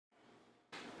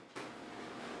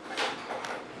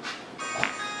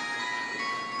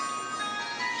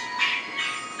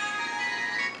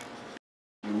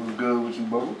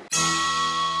bubble.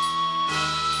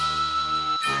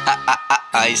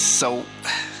 ISO.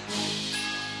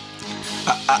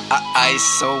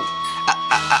 ISO.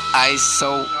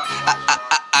 ISO.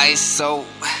 ISO.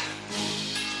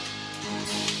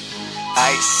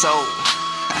 ISO.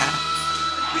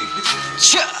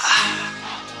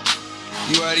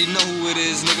 You already know who it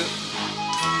is, nigga.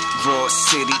 Raw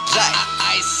City.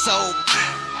 ISO.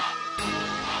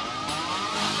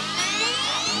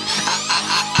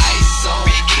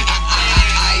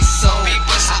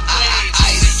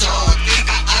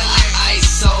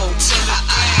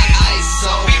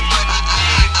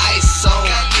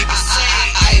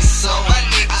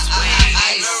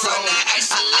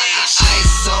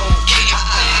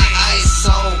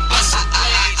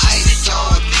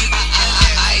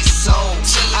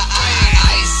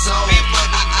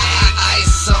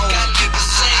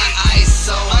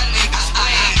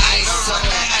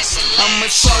 I'm a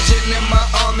sergeant in my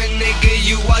army, nigga,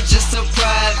 you are just a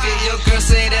private. Your girl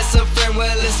say that's a friend,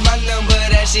 well it's my number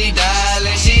that she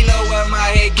dialing. She know where my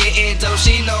head getting dope,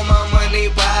 she know my money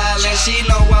piling. She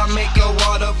know I make her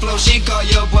water flow, she call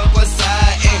your boy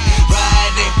beside it.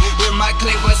 Riding with my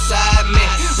clique beside me.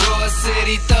 Raw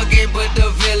City thuggin', but the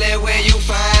village where you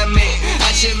find me.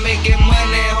 I should making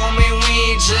money, homie, we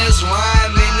ain't just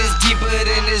rhyming. It's deeper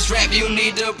than this rap, you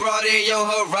need to broaden your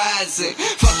horizon.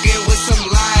 Fuckin' with some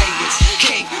lions,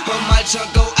 king of my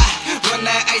jungle, I run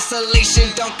that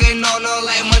isolation, dunking on her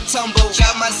like my tumble.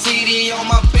 Got my CD on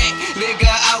my back, nigga,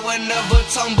 I would never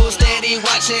tumble. Steady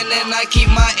watching and I keep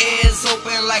my ears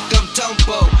open like I'm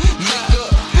Dumbo. Nigga,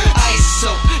 ISO,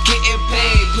 getting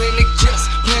paid, plenty grips,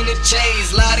 plenty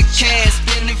chains, lot of cash,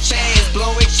 spinning fast,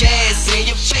 blowing gas in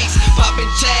your face,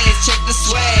 popping jazz, check the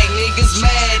swag, niggas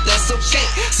mad, that's okay.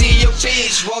 See your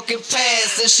bitch walking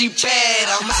past and she bad,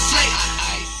 I'm a slave.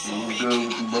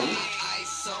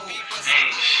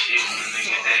 Ain't shit, my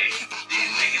nigga. Hey,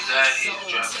 these niggas out here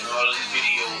dropping all these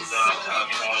videos,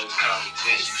 talking all this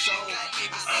competition shit.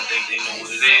 I don't think they know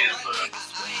what it is, but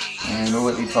I don't know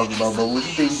what they talking about, but what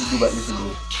you think we should do about this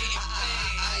video?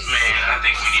 man, I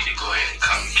think we need to go ahead and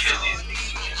come and kill these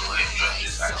niggas, man. Go ahead and drop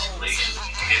this isolation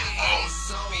and hit them all.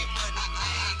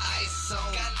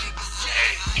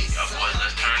 Hey, y'all boys,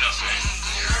 let's turn up, man.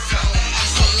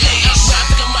 I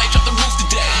think I might drop the roof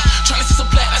today. Tryna see some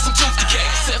black like some tooth decay.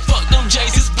 Said fuck them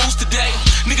J's, it's boost today.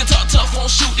 Nigga talk tough,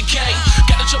 won't shoot the K.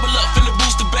 Got the trouble up in the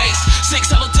booster base.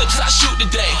 6 hollow tips, I shoot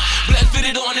today. Black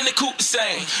fitted on in the coupe the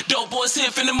same. Dope boys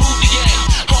here finna move the game.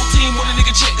 Whole team when a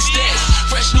nigga check the stats.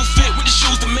 Fresh new fit with the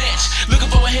shoes to match.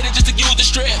 Looking for a header just to use the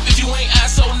strap. If you ain't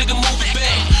ISO, nigga move it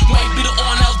back. Might be the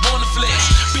on, I was born to flex.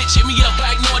 Bitch hit me up,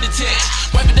 I ignore the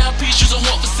text. Wiping down peace, use a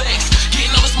whore for sex.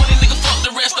 Getting all this money, nigga, fuck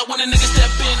the rest. I want a nigga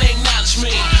step in, they acknowledge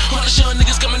me. All the young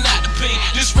niggas coming out the pain.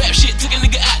 This rap shit took a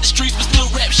nigga out the streets, but still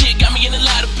rap shit got me in a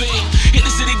lot of pain. Hit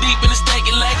the city deep and it's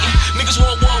stankin' lacking. Niggas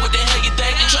want war, what the hell you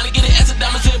thinking? Tryna get an acid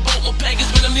diamonds and both my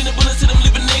packets. But I'm needing bullets to them,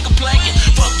 leave a nigga planking.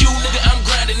 Fuck you, nigga, I'm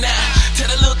grinding now.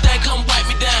 Tell that little thing, come wipe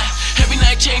me down. Every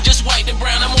night change, just white and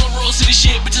brown. I'm on Road City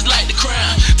shit, bitches like the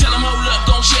crown. Tell them hold up,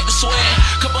 gon' check the swag.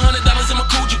 Couple $100 in my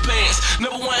Coogee pants.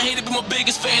 Never one hated, be my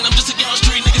biggest fan. I'm just a young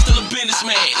street nigga, still a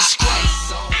businessman. It's great.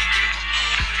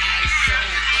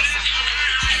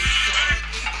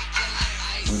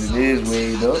 What it is,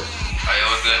 Wavy up. Hey,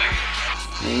 what's good, nigga?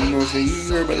 Man, you know what I'm saying? You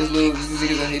heard about this little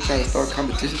niggas out here trying to start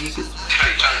competitions and shit?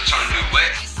 Trying to do what?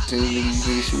 Saying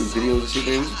niggas shooting videos and shit,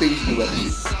 man. What you think you should do about this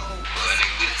shit? Well,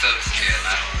 nigga, we tough as hell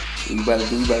now. What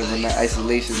you about to run that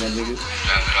isolation, that nigga?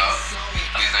 Drop it off.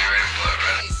 Niggas ain't ready for it,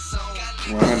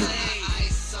 brother. 100.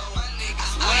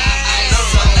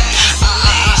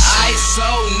 ISO,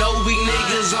 no weak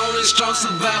niggas, only strong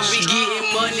survive. We getting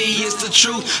money, it's the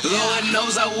truth. Lord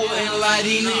knows I wouldn't lie.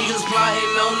 These niggas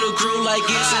plotting on the crew like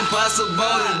it's impossible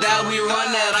to die. We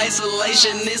run that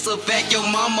isolation, it's a fact. Your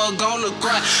mama gonna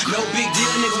cry. No big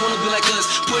deal, niggas wanna be like us.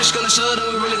 Push gonna shove, then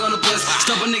we really gonna bust.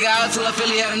 Stump a nigga out till I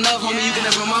feel he had enough. Homie, you can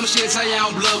ask my mama, she'll tell you I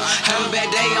don't bluff. Have a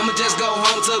bad day, I'ma just go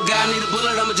home. Till God need a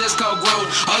bullet, I'ma just call grown.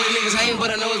 All these niggas hating,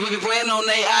 but I know it's what we playing on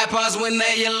they iPods when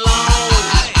they alone.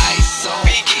 ISO,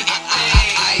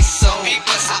 ISO,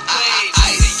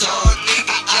 ISO,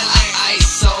 nigga,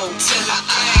 ISO, till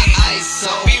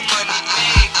ISO,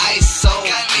 ISO,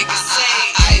 got niggas say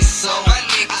ISO, my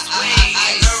niggas wait,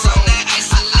 ISO,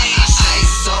 isolation,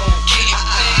 ISO, get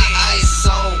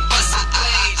ISO, bust a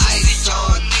blade, ISO,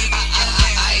 nigga,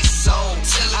 ISO,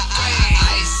 till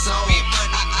ISO,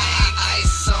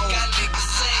 ISO, got niggas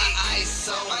say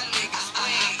ISO, my niggas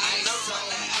wait, ISO,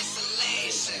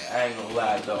 isolation. I ain't gonna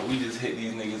lie, dog. We just hit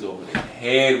these niggas over the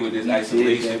head with this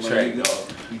isolation track, dog.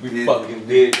 We fucking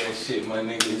did that shit, my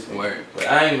niggas. Word. But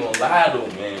I ain't gonna lie though,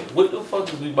 man. what the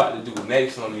fuck is we about to do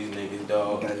next on these niggas,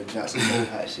 dog? Gotta drop some more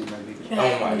hot shit, my nigga.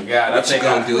 Oh my god, I think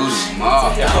I'm do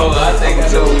smart. Yo, I think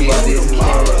I know what about this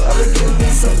tomorrow. Let's do it.